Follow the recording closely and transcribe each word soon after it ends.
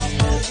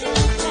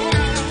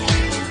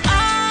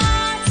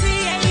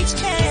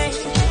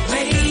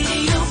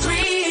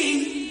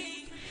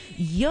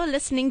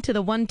listening to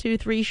the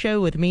 123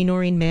 show with me,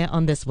 Noreen Mayer,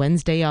 on this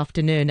Wednesday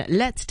afternoon.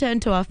 Let's turn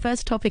to our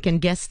first topic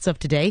and guests of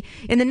today.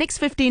 In the next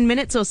 15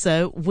 minutes or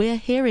so, we're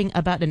hearing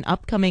about an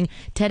upcoming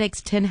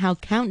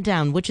TedxTinHau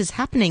countdown, which is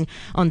happening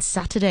on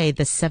Saturday,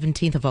 the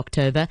 17th of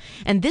October.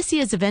 And this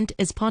year's event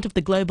is part of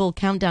the Global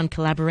Countdown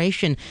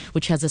collaboration,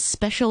 which has a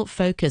special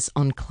focus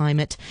on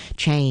climate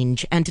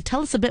change. And to tell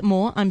us a bit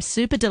more, I'm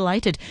super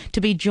delighted to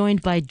be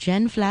joined by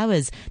Jen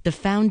Flowers, the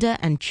founder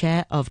and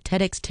chair of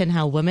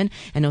TedxTinHau Women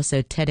and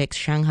also TEDx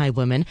Shanghai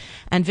Women,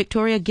 and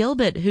Victoria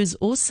Gilbert, who's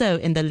also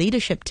in the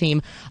leadership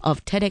team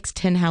of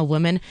TedxTinHau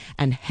Women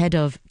and head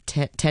of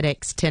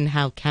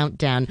TedxTinHau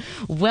Countdown.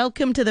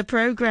 Welcome to the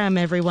program,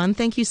 everyone.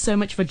 Thank you so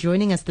much for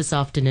joining us this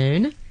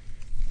afternoon.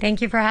 Thank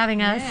you for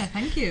having us. Yeah,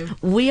 thank you.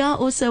 We are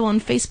also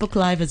on Facebook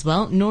Live as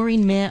well.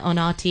 Noreen Mayer on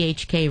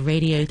RTHK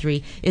Radio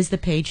 3 is the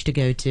page to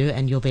go to,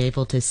 and you'll be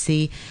able to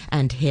see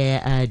and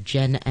hear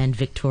Jen and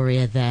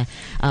Victoria there.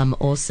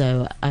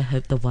 Also, I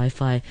hope the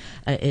Wi-Fi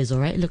is all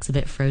right. It looks a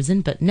bit frozen,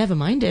 but never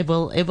mind. It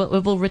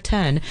will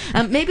return.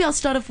 Maybe I'll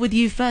start off with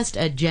you first,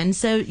 Jen.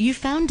 So you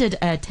founded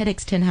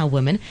TedxTinHau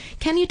Women.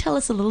 Can you tell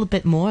us a little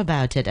bit more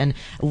about it, and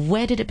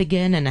where did it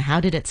begin, and how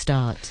did it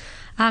start?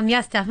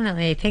 Yes,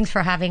 definitely. Thanks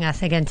for having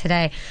us again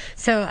today.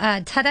 So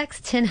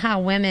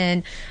TedxTinHau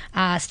Women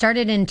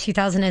started in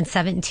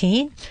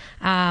 2017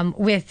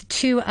 with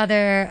two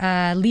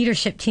other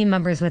leadership team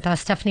members with us,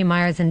 Stephanie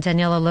Myers and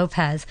Daniela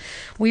Lopez.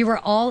 We were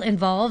all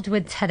involved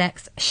with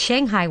TEDx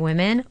Shanghai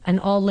Women and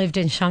all lived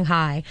in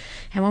Shanghai.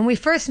 And when we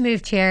first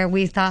moved here,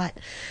 we thought,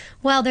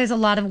 well, there's a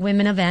lot of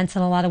women events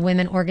and a lot of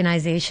women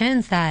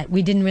organizations that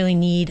we didn't really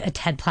need a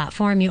TED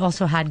platform. You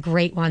also had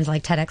great ones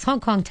like TEDx Hong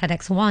Kong,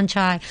 TEDx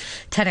Wanchai,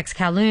 TEDx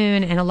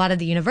Kowloon, and a lot of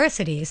the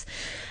universities.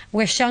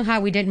 Where Shanghai,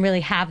 we didn't really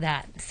have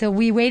that. So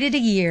we waited a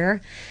year,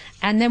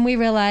 and then we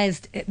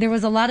realized there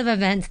was a lot of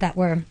events that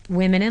were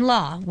women in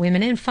law,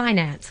 women in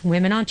finance,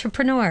 women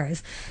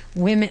entrepreneurs,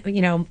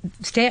 women,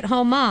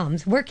 stay-at-home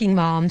moms, working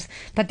moms,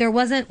 but there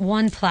wasn't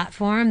one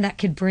platform that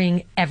could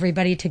bring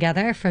everybody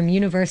together, from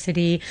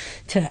university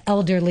to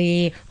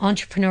elderly,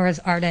 entrepreneurs,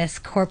 artists,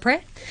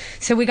 corporate.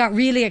 So we got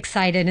really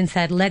excited and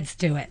said, let's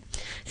do it.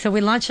 So we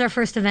launched our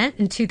first event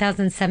in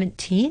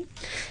 2017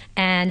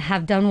 and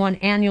have done one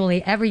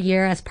annually every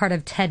year as part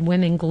of TED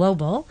Women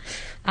Global.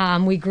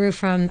 We grew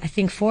from, I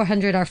think,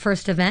 400 our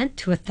first event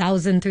to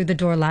 1,000 through the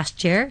door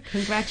last year.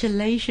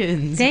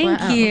 Congratulations. Thank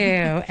Wow.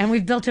 you. And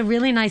we've built a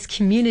really nice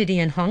community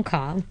in Hong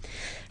Kong.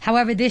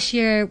 However, this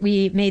year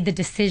we made the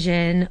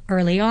decision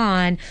early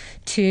on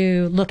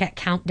to look at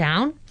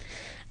Countdown.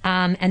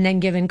 And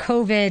then given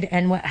COVID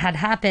and what had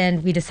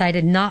happened, we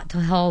decided not to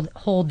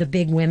hold the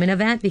big women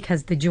event,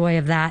 because the joy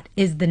of that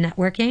is the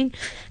networking,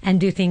 and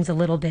do things a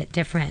little bit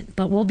different.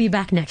 But we'll be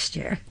back next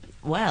year.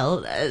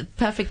 Well,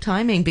 perfect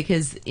timing,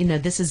 because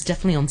this is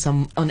definitely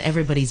on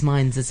everybody's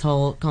minds, this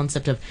whole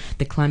concept of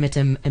the climate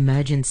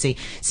emergency.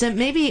 So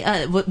maybe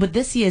with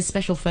this year's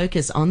special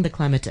focus on the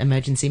climate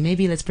emergency,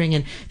 maybe let's bring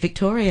in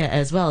Victoria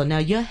as well. Now,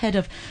 you're head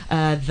of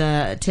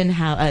the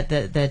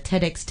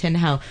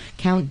TedxTinHau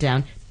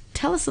Countdown.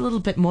 Tell us a little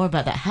bit more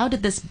about that. How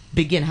did this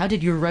begin? How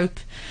did you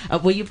rope?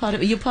 Were you part of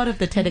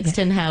the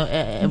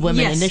TedxTinHau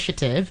Women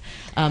Initiative?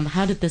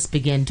 How did this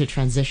begin to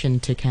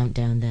transition to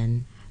Countdown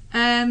then?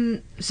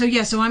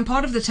 So I'm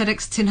part of the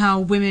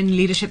TedxTinHau Women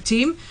leadership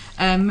team.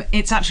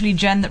 It's actually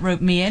Jen that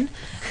roped me in.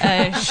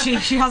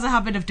 She has a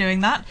habit of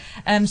doing that.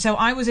 So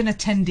I was an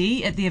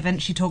attendee at the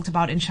event she talked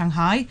about in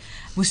Shanghai,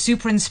 was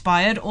super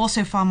inspired,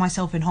 also found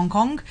myself in Hong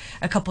Kong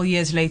a couple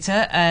years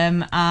later,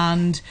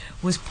 and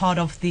was part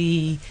of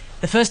the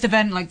first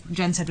event, like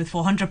Jen said, with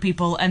 400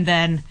 people, and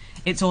then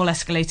it's all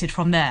escalated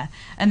from there.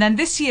 And then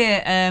this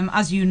year,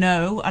 as you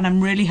know, and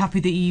I'm really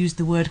happy that you used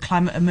the word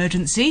climate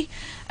emergency,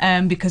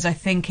 because I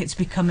think it's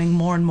becoming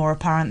more and more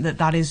apparent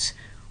that is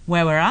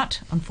where we're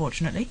at,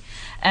 unfortunately.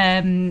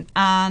 And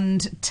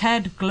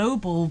TED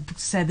Global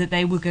said that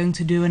they were going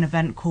to do an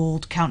event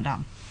called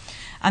Countdown.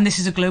 And this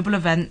is a global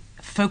event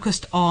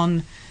focused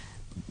on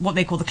what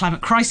they call the climate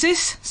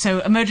crisis, so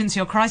emergency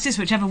or crisis,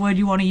 whichever word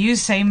you want to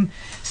use, same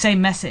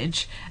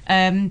message.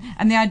 And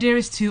the idea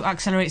is to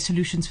accelerate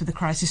solutions for the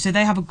crisis. So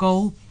they have a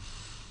goal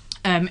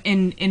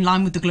in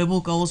line with the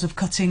global goals of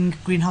cutting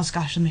greenhouse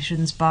gas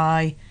emissions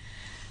by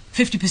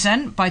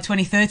 50% by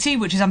 2030,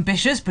 which is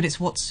ambitious, but it's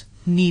what's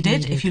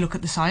needed if you look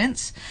at the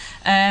science.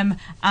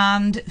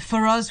 And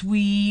for us,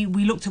 we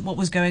looked at what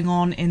was going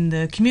on in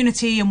the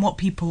community and what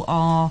people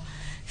are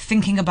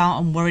thinking about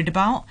and worried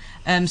about.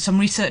 Some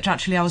research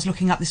actually I was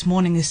looking at this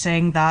morning is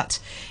saying that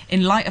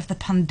in light of the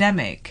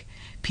pandemic,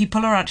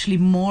 people are actually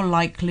more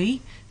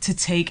likely to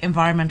take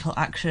environmental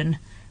action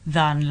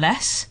than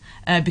less,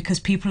 because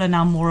people are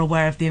now more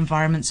aware of the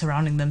environment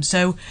surrounding them.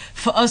 So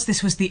for us,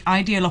 this was the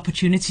ideal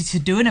opportunity to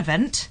do an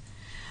event,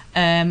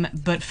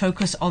 but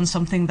focus on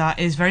something that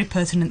is very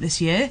pertinent this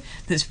year,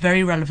 that's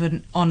very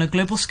relevant on a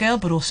global scale,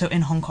 but also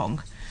in Hong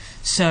Kong.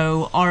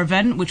 So our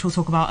event, which we'll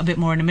talk about a bit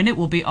more in a minute,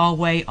 will be our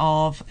way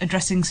of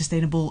addressing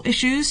sustainable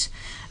issues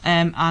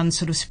and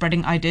sort of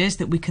spreading ideas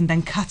that we can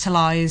then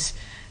catalyse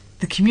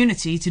the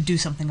community to do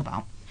something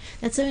about.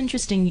 It's so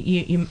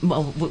interesting.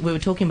 Well, we were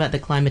talking about the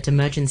climate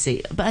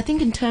emergency, but I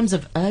think in terms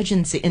of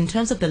urgency, in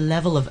terms of the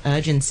level of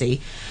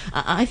urgency,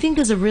 I think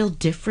there's a real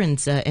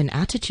difference in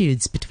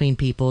attitudes between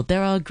people.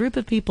 There are a group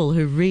of people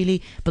who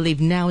really believe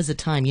now is the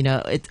time,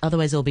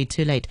 otherwise it'll be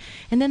too late.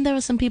 And then there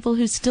are some people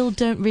who still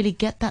don't really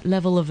get that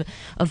level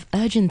of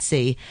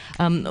urgency.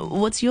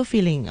 What's your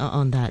feeling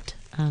on that?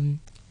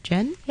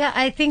 Jen? Yeah,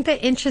 I think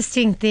the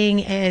interesting thing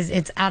is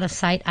it's out of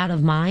sight, out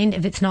of mind.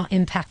 If it's not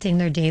impacting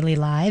their daily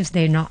lives,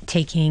 they're not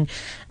taking,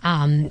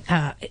 they're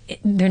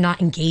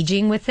not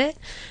engaging with it.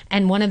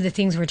 And one of the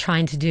things we're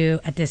trying to do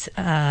at this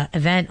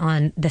event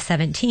on the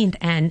 17th,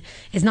 and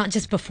is not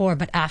just before,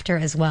 but after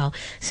as well.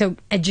 So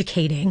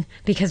educating,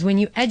 because when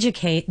you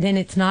educate, then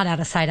it's not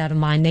out of sight, out of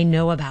mind. They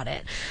know about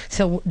it.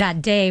 So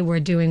that day we're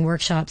doing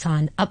workshops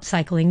on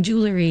upcycling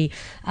jewelry,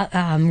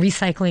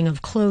 recycling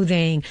of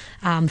clothing,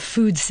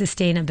 food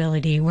sustainability.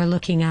 We're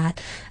looking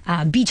at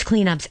beach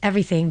cleanups,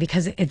 everything,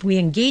 because if we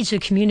engage the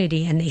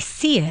community and they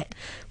see it,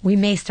 we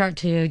may start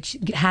to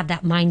have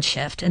that mind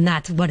shift, and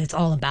that's what it's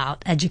all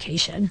about,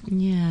 education.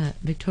 Yeah.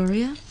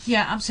 Victoria?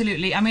 Yeah,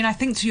 absolutely. I mean, I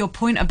think to your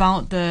point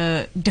about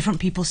the different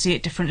people see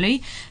it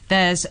differently,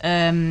 there's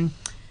I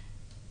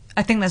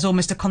think there's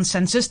almost a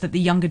consensus that the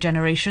younger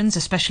generations,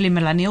 especially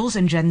millennials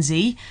and Gen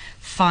Z,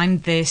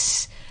 find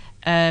this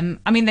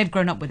they've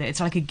grown up with it.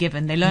 It's like a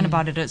given. They learn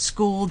about it at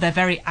school. They're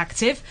very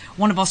active.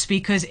 One of our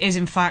speakers is,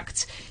 in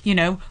fact,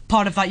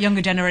 part of that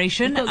younger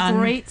generation. We've got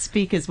great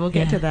speakers. We'll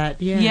get to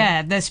that. Yeah.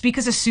 Yeah, the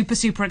speakers are super,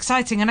 super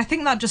exciting. And I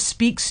think that just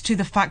speaks to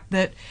the fact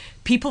that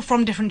people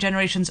from different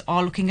generations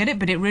are looking at it,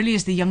 but it really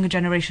is the younger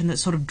generation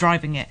that's sort of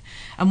driving it.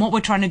 And what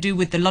we're trying to do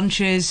with the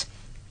lunches,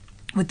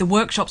 with the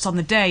workshops on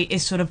the day,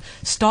 is sort of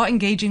start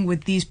engaging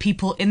with these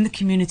people in the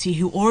community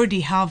who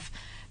already have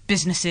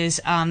businesses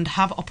and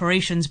have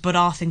operations but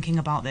are thinking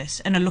about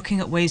this and are looking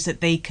at ways that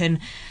they can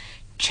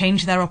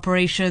change their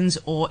operations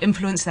or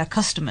influence their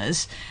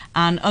customers.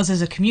 And us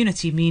as a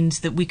community means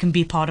that we can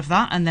be part of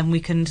that, and then we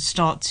can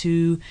start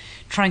to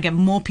try and get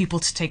more people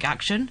to take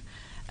action.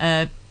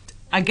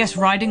 I guess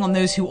riding on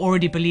those who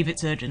already believe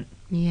it's urgent.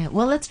 Yeah,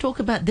 well, let's talk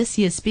about this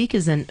year's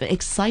speakers. An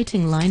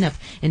exciting lineup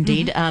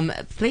indeed.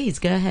 Please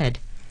go ahead,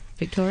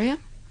 Victoria.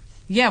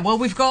 Yeah, well,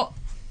 we've got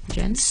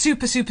Jen?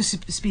 super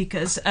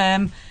speakers.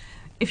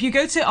 If you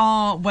go to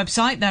our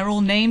website, they're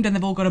all named and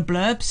they've all got a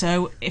blurb.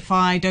 So if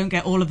I don't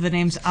get all of the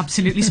names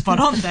absolutely spot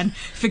on, then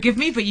forgive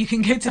me, but you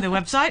can go to the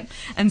website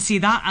and see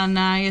that. And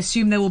I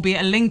assume there will be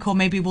a link, or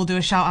maybe we'll do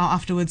a shout out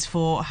afterwards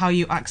for how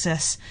you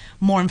access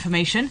more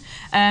information.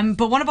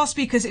 But one of our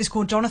speakers is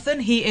called Jonathan.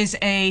 He is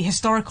a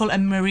historical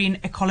and marine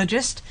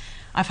ecologist.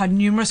 I've had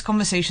numerous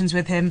conversations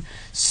with him.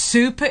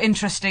 Super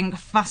interesting,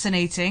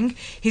 fascinating.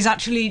 He's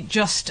actually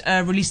just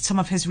released some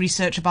of his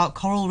research about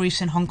coral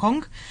reefs in Hong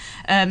Kong.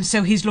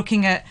 So he's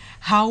looking at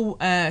how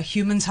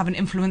humans have an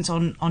influence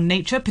on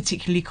nature,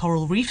 particularly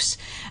coral reefs.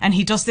 And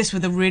he does this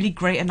with a really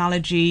great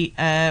analogy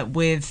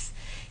with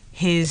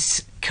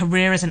his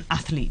career as an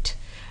athlete.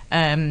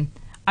 I'm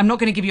not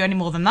going to give you any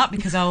more than that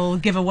because I'll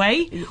give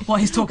away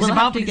what his talk is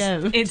about.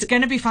 It's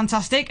going to be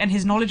fantastic. And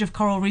his knowledge of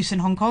coral reefs in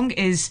Hong Kong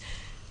is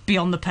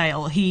beyond the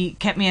pale. He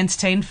kept me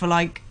entertained for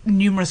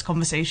numerous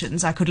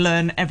conversations. I could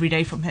learn every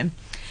day from him.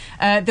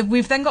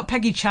 We've then got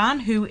Peggy Chan,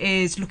 who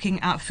is looking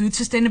at food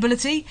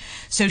sustainability.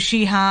 So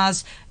she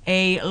has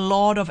a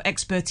lot of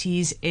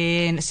expertise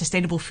in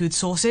sustainable food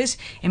sources,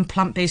 in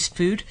plant-based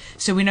food.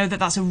 So we know that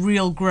that's a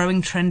real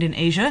growing trend in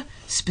Asia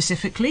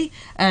specifically.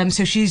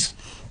 So she's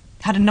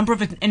had a number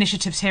of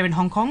initiatives here in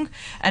Hong Kong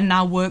and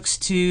now works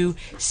to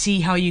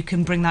see how you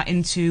can bring that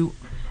into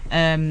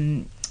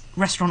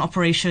restaurant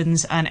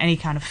operations and any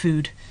kind of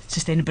food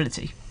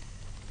sustainability.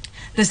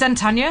 There's then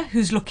Tanya,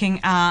 who's looking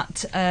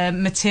at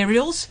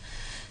materials.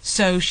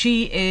 So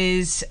she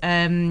is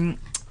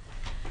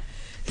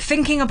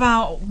thinking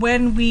about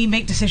when we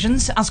make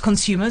decisions as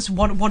consumers,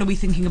 what are we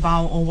thinking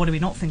about or what are we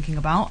not thinking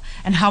about,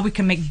 and how we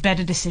can make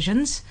better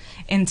decisions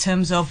in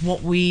terms of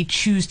what we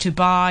choose to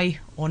buy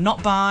or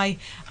not buy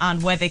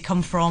and where they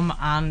come from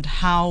and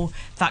how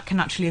that can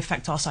actually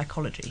affect our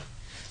psychology.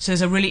 So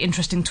there's a really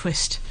interesting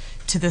twist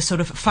to the sort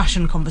of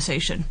fashion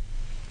conversation.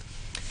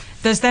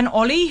 There's then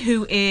Ollie,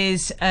 who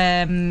is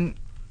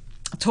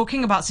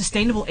talking about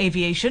sustainable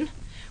aviation,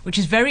 which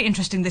is very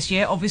interesting this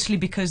year, obviously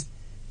because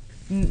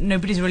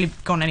nobody's really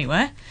gone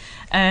anywhere,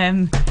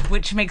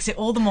 which makes it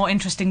all the more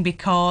interesting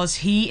because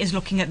he is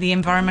looking at the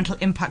environmental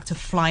impact of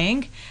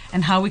flying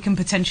and how we can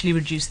potentially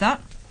reduce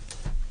that.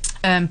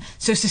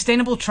 So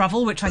sustainable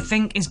travel, which I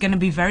think is going to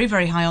be very,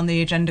 very high on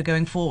the agenda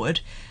going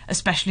forward,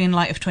 especially in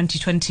light of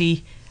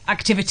 2020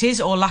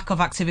 activities or lack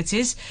of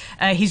activities.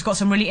 He's got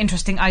some really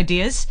interesting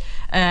ideas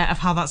of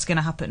how that's going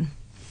to happen.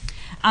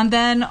 And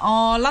then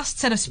our last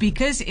set of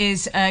speakers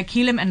is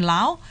Keelim and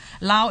Lau.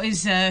 Lau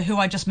is who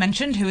I just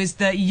mentioned, who is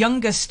the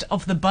youngest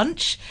of the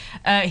bunch.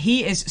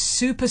 He is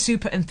super,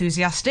 super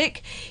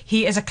enthusiastic.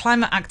 He is a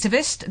climate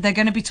activist. They're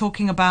going to be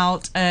talking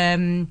about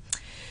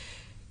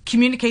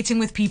communicating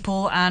with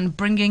people and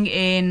bringing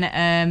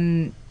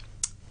in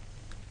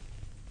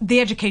the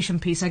education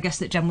piece, I guess,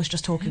 that Jen was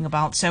just talking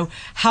about. So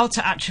how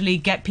to actually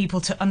get people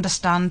to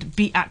understand,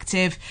 be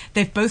active.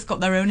 They've both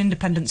got their own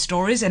independent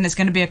stories, and there's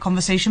going to be a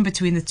conversation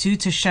between the two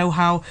to show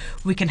how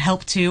we can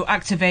help to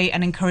activate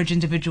and encourage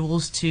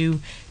individuals to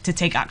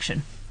take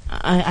action.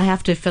 I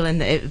have to fill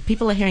in.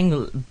 People are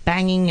hearing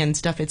banging and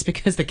stuff. It's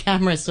because the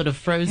camera is sort of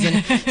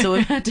frozen. So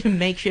we've had to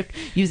makeshift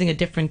using a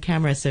different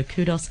camera. So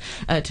kudos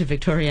to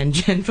Victoria and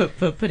Jen for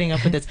putting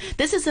up with this.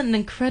 This is an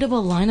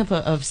incredible lineup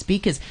of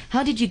speakers.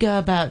 How did you go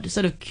about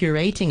sort of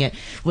curating it?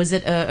 Was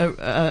it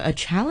a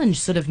challenge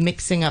sort of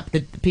mixing up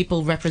the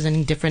people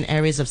representing different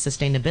areas of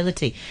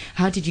sustainability?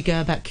 How did you go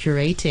about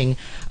curating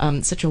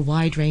such a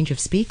wide range of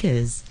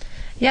speakers?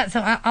 Yeah,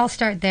 so I'll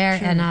start there,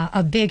 sure. And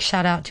a big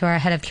shout out to our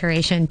head of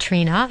curation,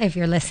 Trina, if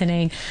you're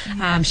listening.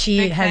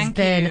 She has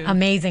been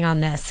amazing on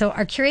this. So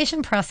our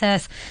curation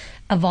process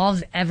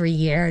evolves every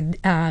year.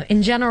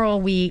 In general,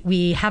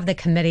 we have the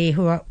committee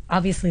who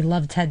obviously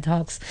love TED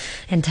Talks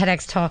and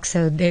TEDx Talks,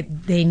 so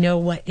they know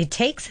what it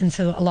takes, and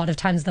so a lot of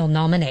times they'll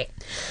nominate.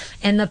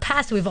 In the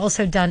past, we've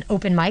also done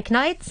open mic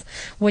nights,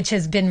 which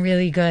has been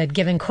really good.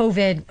 Given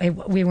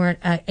COVID, we weren't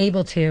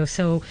able to,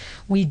 so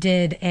we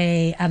did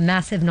a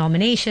massive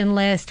nomination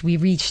list. We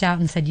reached out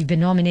and said, you've been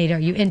nominated, are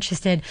you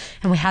interested?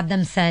 And we had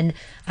them send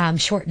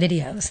short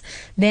videos.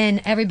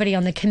 Then everybody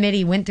on the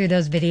committee went through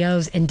those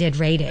videos and did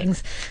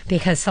ratings,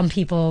 because some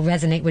people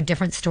resonate with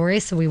different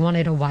stories, so we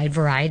wanted a wide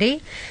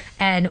variety.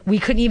 And we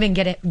couldn't even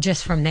get it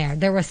just from there.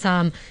 There were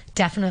some,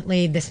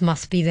 definitely this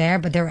must be there,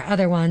 but there were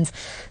other ones,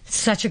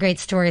 such a great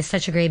story,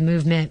 such a great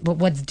movement, but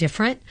what's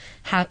different?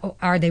 How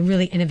are they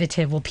really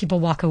innovative? Will people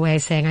walk away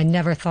saying, I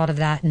never thought of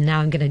that, and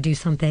now I'm going to do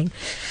something?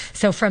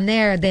 So from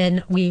there,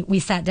 then we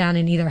sat down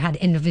and either had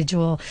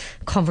individual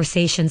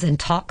conversations and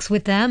talks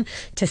with them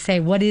to say,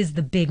 what is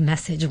the big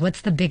message?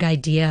 What's the big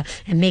idea?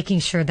 And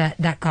making sure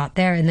that got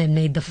there, and then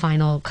made the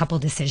final couple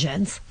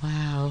decisions.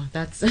 Wow,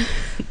 that's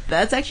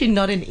actually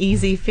not an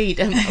easy feat.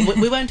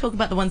 We won't talk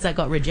about the ones that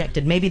got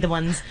rejected. Maybe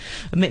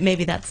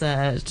that's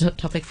a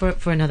topic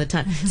for another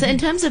time. So in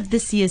terms of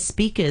this year's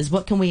speakers,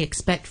 what can we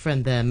expect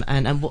from them,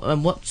 and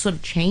what sort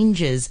of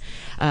changes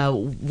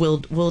will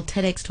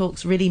TEDx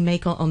Talks really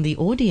make on the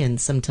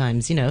audience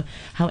sometimes?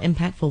 How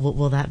impactful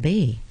will that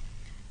be?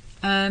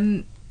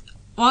 Well,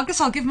 I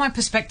guess I'll give my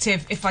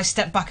perspective if I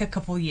step back a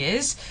couple of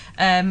years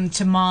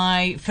to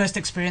my first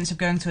experience of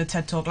going to a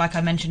TED Talk, like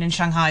I mentioned, in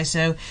Shanghai.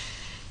 So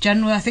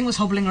Jen, I think, was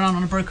hobbling around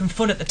on a broken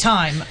foot at the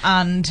time,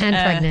 and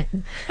pregnant,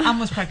 and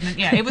was pregnant.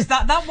 Yeah, it was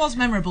that was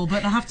memorable,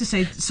 but I have to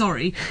say,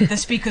 sorry, the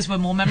speakers were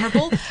more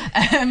memorable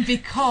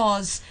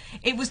because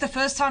it was the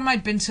first time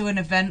I'd been to an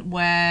event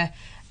where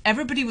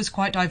everybody was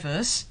quite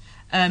diverse.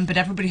 But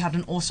everybody had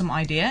an awesome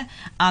idea,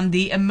 and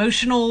the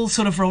emotional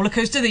sort of roller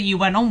coaster that you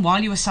went on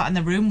while you were sat in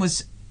the room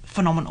was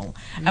phenomenal.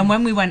 And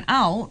when we went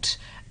out,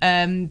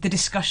 the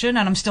discussion,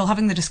 and I'm still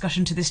having the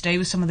discussion to this day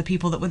with some of the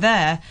people that were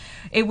there,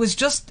 it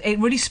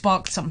really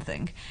sparked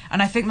something.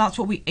 And I think that's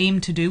what we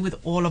aim to do with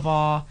all of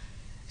our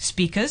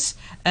speakers.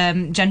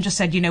 Jen just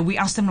said, we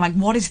asked them, like,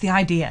 what is the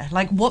idea?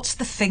 Like, what's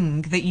the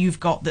thing that you've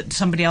got that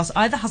somebody else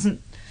either hasn't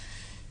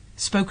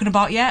spoken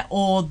about yet,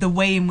 or the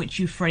way in which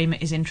you frame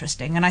it is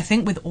interesting. And I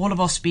think with all of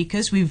our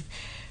speakers,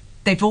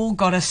 they've all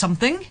got us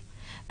something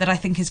that I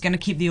think is going to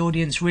keep the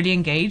audience really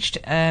engaged.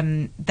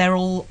 They're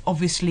all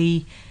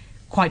obviously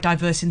quite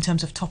diverse in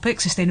terms of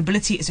topics.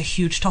 Sustainability is a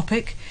huge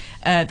topic.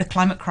 The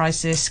climate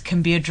crisis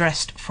can be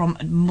addressed from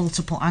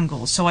multiple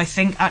angles. So I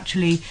think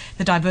actually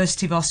the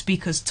diversity of our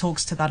speakers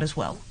talks to that as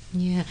well.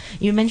 Yeah,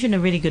 you mentioned a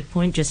really good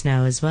point just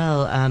now as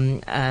well,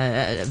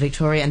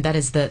 Victoria, and that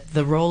is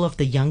the role of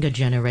the younger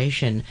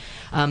generation.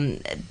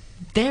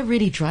 They're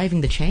really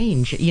driving the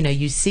change.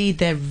 You see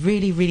they're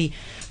really, really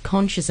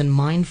conscious and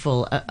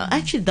mindful.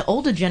 Actually, the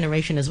older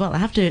generation as well. I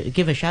have to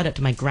give a shout out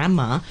to my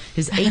grandma,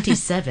 who's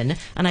 87,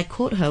 and I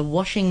caught her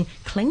washing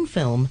cling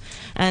film,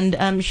 and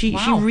she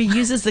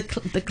reuses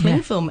the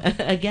cling film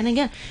again and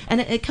again,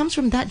 and it comes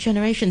from that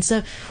generation.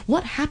 So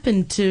what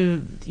happened to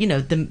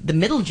the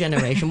middle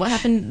generation? What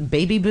happened,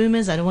 baby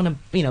boomers? I don't want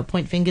to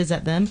point fingers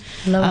at them.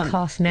 Low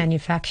cost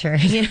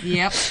manufacturing. Yeah.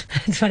 Yep,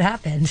 that's what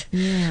happened.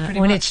 Yeah,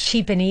 when it's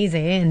cheap and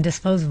easy and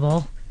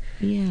disposable.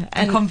 Yeah,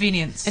 and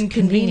convenience. And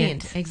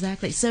convenient,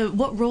 exactly. So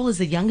what role is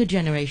the younger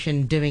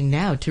generation doing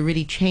now to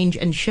really change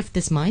and shift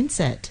this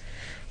mindset?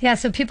 Yeah,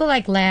 so people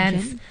like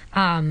Lance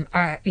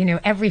are,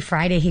 every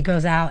Friday he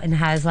goes out and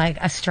has like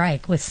a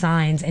strike with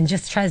signs and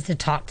just tries to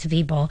talk to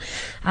people.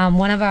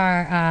 One of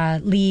our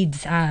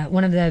leads,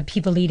 one of the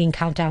people leading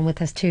Countdown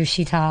with us too,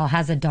 Shital,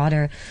 has a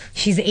daughter.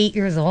 She's 8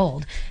 years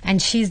old, and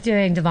she's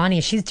doing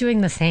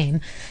the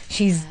same.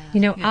 She's,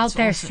 out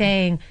there awesome.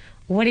 Saying,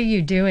 what are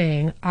you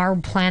doing? Our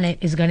planet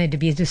is going to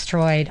be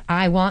destroyed.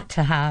 I want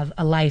to have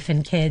a life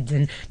and kids,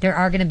 and there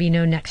are going to be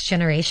no next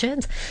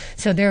generations.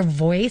 So their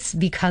voice,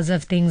 because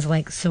of things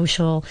like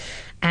social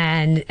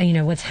and,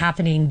 what's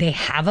happening, they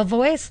have a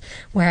voice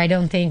where I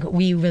don't think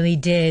we really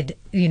did,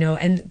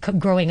 and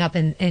growing up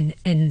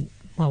in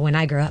well, when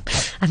I grew up,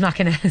 I'm not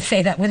going to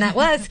say that when that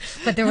was,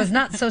 but there was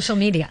not social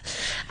media.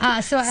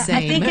 So I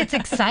think it's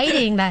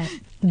exciting that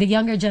the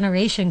younger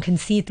generation can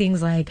see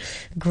things like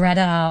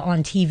Greta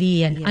on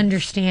TV and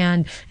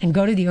understand and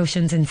go to the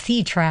oceans and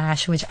see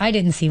trash, which I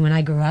didn't see when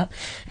I grew up,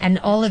 and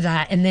all of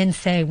that, and then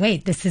say,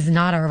 wait, this is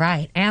not all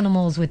right.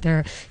 Animals with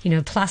their,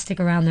 plastic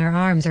around their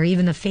arms, or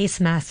even the face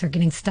masks they're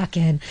getting stuck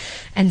in,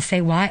 and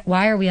say, why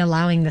are we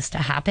allowing this to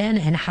happen,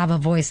 and have a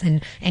voice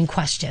and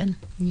question.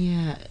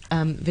 Yeah.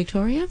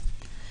 Victoria?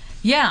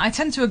 Yeah, I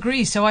tend to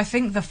agree. So I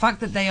think the fact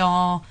that they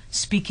are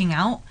speaking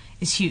out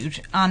is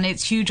huge, and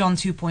it's huge on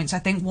 2 points. I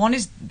think one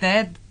is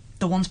they're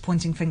the ones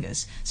pointing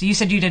fingers. So you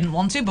said you didn't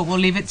want to, but we'll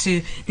leave it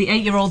to the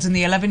 8-year-olds and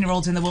the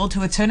 11-year-olds in the world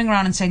who are turning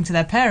around and saying to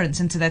their parents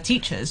and to their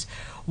teachers,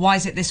 why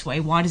is it this way?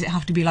 Why does it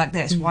have to be like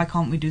this? Why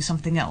can't we do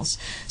something else?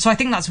 So I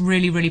think that's a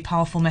really, really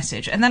powerful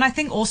message. And then I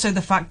think also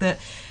the fact that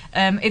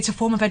it's a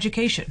form of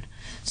education.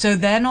 So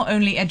they're not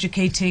only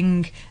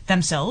educating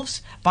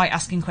themselves by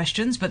asking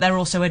questions, but they're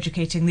also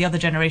educating the other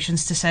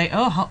generations to say,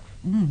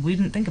 we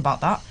didn't think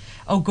about that.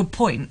 Oh, good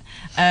point.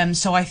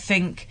 So I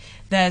think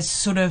there's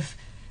sort of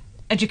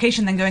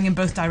education then going in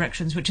both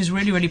directions, which is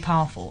really, really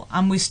powerful.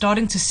 And we're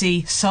starting to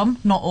see some,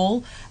 not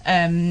all,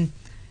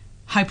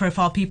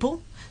 high-profile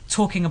people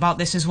talking about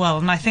this as well.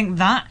 And I think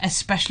that,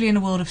 especially in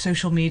the world of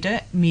social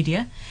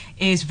media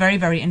is very,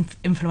 very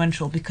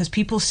influential, because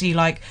people see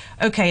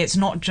okay, it's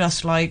not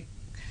just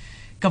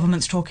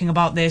governments talking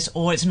about this,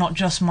 or it's not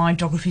just my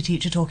geography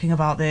teacher talking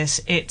about this.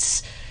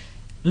 It's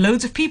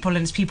loads of people,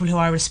 and it's people who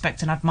I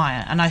respect and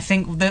admire. And I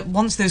think that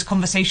once those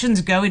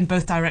conversations go in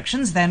both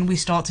directions, then we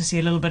start to see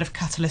a little bit of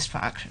catalyst for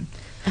action.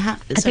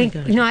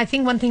 I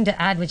think one thing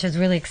to add, which is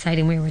really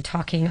exciting, we were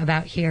talking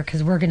about here,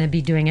 because we're going to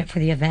be doing it for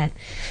the event,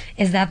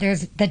 is that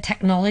there's the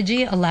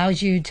technology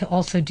allows you to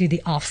also do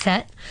the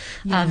offset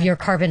of your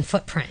carbon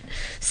footprint.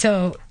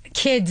 So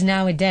kids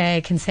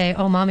nowadays can say,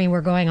 oh, mommy,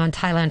 we're going on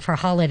Thailand for a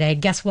holiday.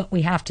 Guess what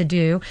we have to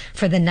do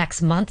for the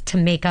next month to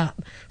make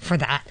up for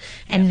that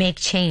and make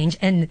change?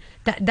 And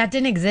that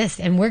didn't exist.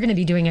 And we're going to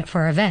be doing it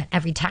for our event.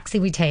 Every taxi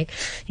we take,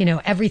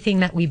 everything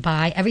that we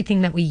buy,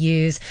 everything that we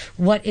use,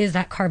 what is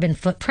that carbon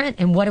footprint?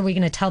 And what are we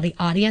going to tell the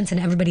audience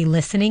and everybody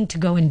listening to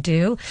go and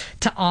do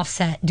to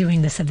offset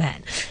doing this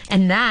event?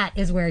 And that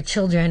is where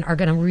children are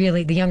going to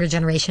really, the younger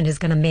generation is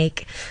going to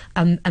make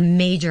a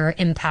major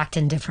impact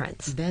and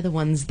difference. They're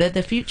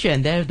the future,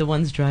 and they're the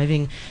ones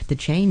driving the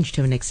change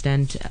to an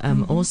extent.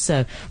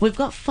 Also, we've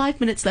got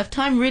 5 minutes left.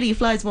 Time really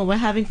flies when we're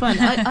having fun.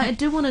 I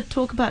do want to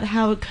talk about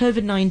how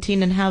COVID-19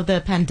 and how the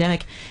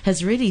pandemic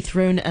has really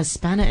thrown a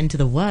spanner into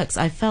the works.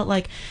 I felt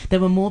like there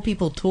were more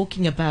people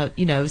talking about,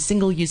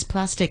 single-use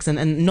plastics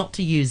and not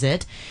to use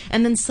it.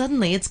 And then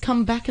suddenly it's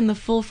come back in the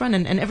forefront,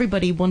 and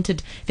everybody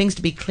wanted things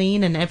to be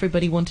clean, and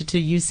everybody wanted to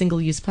use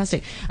single-use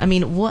plastic. I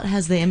mean, what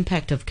has the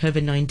impact of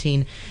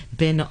COVID-19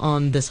 been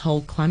on this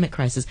whole climate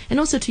crisis? And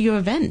also to your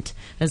event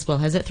as well.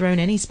 Has it thrown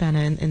any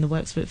spanner in the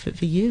works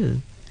for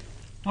you?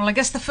 Well, I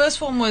guess the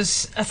first one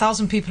was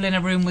 1,000 people in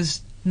a room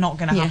was not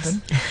going to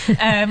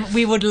happen.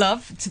 We would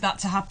love that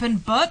to happen,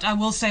 but I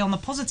will say on the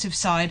positive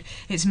side,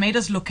 it's made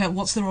us look at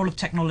what's the role of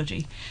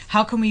technology.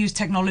 How can we use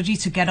technology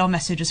to get our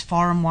message as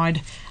far and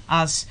wide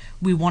as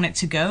we want it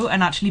to go,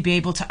 and actually be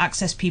able to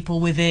access people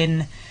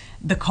within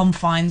the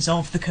confines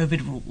of the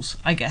COVID rules,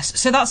 I guess.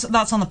 So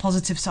that's on the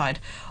positive side.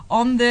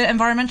 On the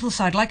environmental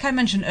side, like I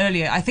mentioned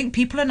earlier, I think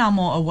people are now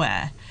more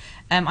aware.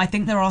 I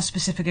think there are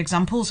specific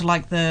examples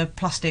like the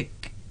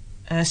plastic,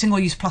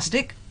 single-use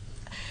plastic,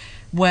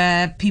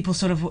 where people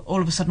sort of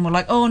all of a sudden were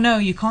like, oh no,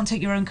 you can't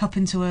take your own cup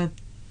into a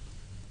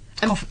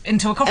coffee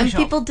shop. And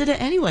people did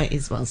it anyway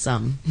as well,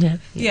 some.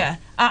 Yeah.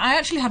 I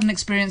actually had an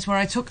experience where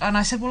I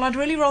said, well, I'd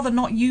really rather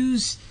not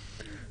use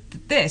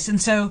this.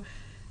 And so,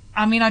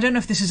 I mean, I don't know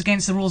if this is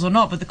against the rules or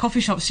not, but the coffee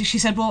shop, she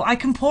said, well, I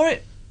can pour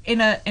it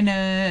in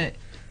a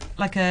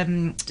like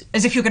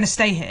as if you're going to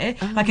stay here,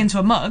 like into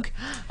a mug.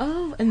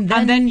 Oh, and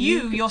then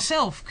you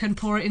yourself can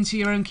pour it into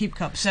your own keep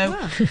cup. So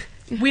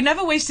we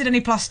never wasted any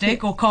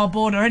plastic or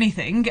cardboard or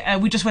anything.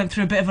 We just went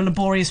through a bit of a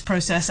laborious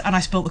process, and I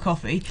spilt the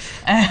coffee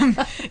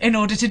in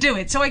order to do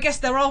it. So I guess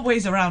there are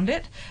ways around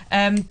it,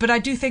 but I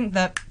do think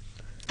that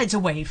it's a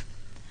wave.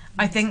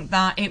 I think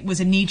that it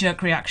was a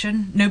knee-jerk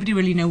reaction. Nobody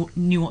really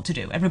knew what to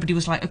do. Everybody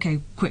was like, okay,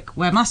 quick,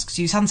 wear masks,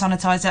 use hand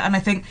sanitizer. And I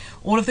think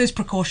all of those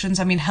precautions,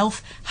 I mean,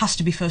 health has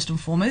to be first and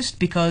foremost,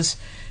 because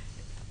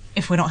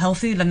if we're not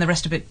healthy, then the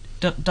rest of it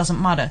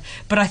doesn't matter.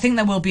 But I think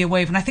there will be a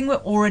wave. And I think we're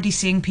already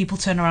seeing people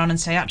turn around and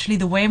say, actually,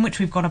 the way in which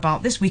we've gone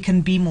about this, we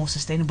can be more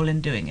sustainable in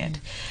doing it.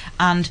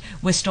 And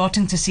we're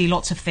starting to see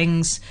lots of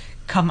things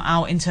come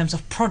out in terms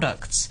of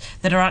products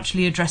that are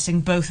actually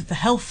addressing both the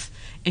health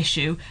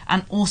issue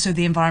and also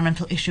the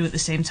environmental issue at the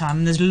same time.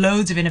 And there's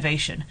loads of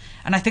innovation,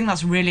 and I think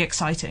that's really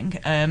exciting.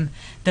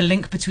 The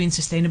link between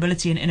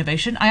sustainability and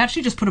innovation. I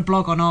actually just put a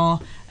blog on our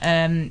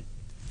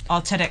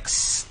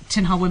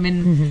TedxTinHau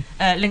Women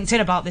LinkedIn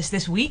about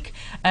this week,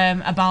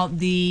 about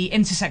the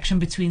intersection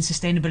between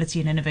sustainability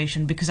and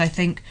innovation, because I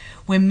think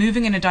we're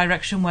moving in a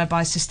direction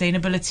whereby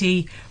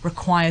sustainability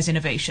requires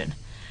innovation.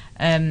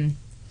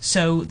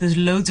 So there's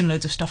loads and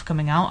loads of stuff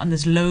coming out, and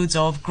there's loads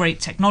of great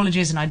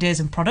technologies and ideas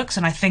and products.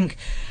 And I think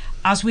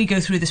as we go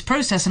through this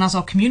process and as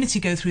our community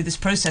go through this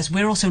process,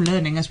 we're also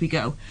learning as we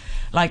go.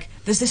 Like,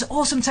 there's this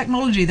awesome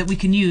technology that we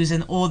can use,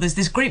 or there's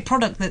this great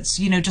product that's,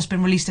 just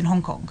been released in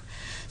Hong Kong.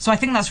 So I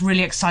think that's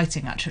really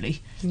exciting,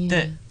 actually,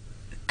 that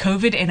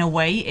COVID, in a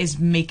way, is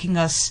making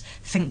us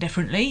think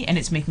differently, and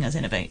it's making us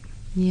innovate.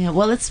 Yeah,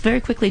 well, let's very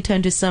quickly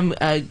turn to some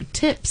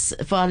tips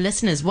for our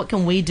listeners. What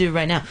can we do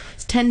right now?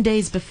 It's 10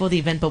 days before the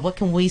event, but what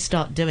can we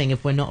start doing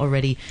if we're not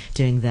already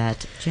doing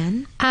that?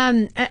 Jen?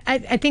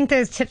 I think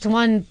there's tips.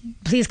 One,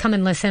 please come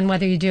and listen,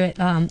 whether you do it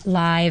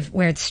live,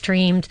 where it's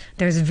streamed.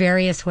 There's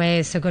various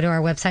ways, so go to our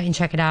website and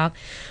check it out.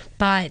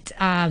 But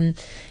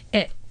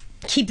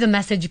keep the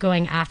message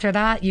going after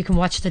that. You can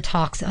watch the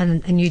talks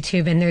on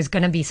YouTube, and there's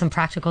going to be some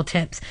practical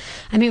tips.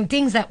 I mean,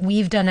 things that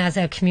we've done as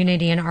a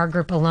community in our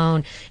group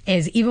alone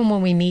is, even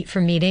when we meet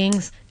for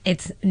meetings,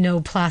 it's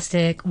no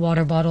plastic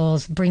water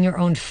bottles, bring your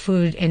own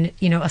food in,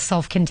 a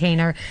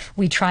self-container.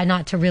 We try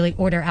not to really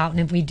order out,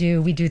 and if we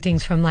do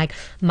things from like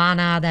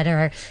mana that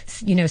are,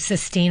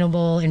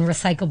 sustainable and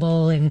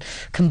recyclable and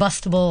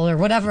combustible, or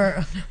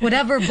whatever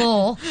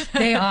bowl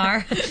they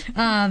are,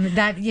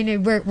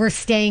 that, we're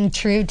staying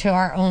true to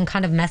our own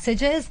kind of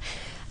messages.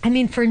 I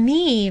mean, for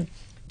me,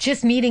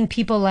 just meeting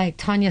people like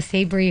Tanya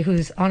Sabri,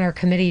 who's on our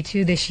committee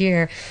too this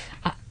year,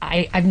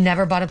 I've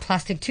never bought a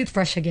plastic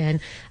toothbrush again.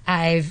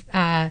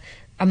 My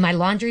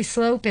laundry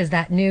soap is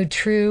that new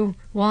True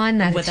one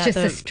that it's just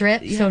a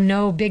strip, so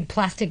no big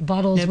plastic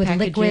bottles with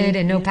liquid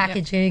and no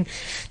packaging.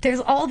 There's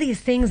all these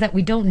things that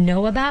we don't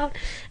know about,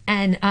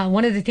 and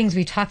one of the things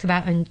we talked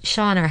about, and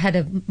Sean, our head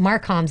of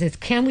Marcoms, is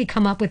can we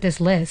come up with this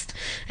list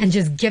and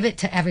just give it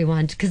to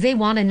everyone, because they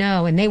want to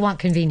know and they want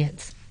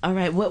convenience. All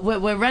right,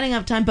 we're running out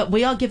of time, but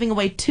we are giving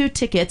away 2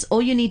 tickets.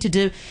 All you need to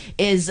do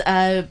is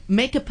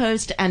make a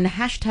post and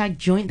hashtag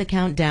join the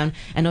countdown,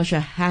 and also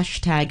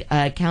hashtag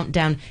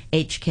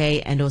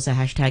countdownHK, and also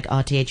hashtag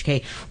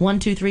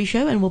RTHK123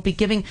 show, and we'll be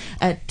giving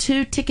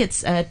 2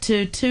 tickets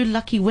to 2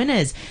 lucky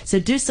winners. So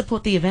do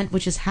support the event,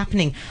 which is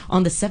happening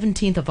on the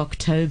 17th of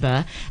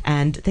October.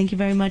 And thank you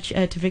very much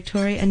to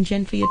Victoria and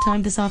Jen for your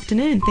time this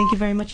afternoon. Thank you very much.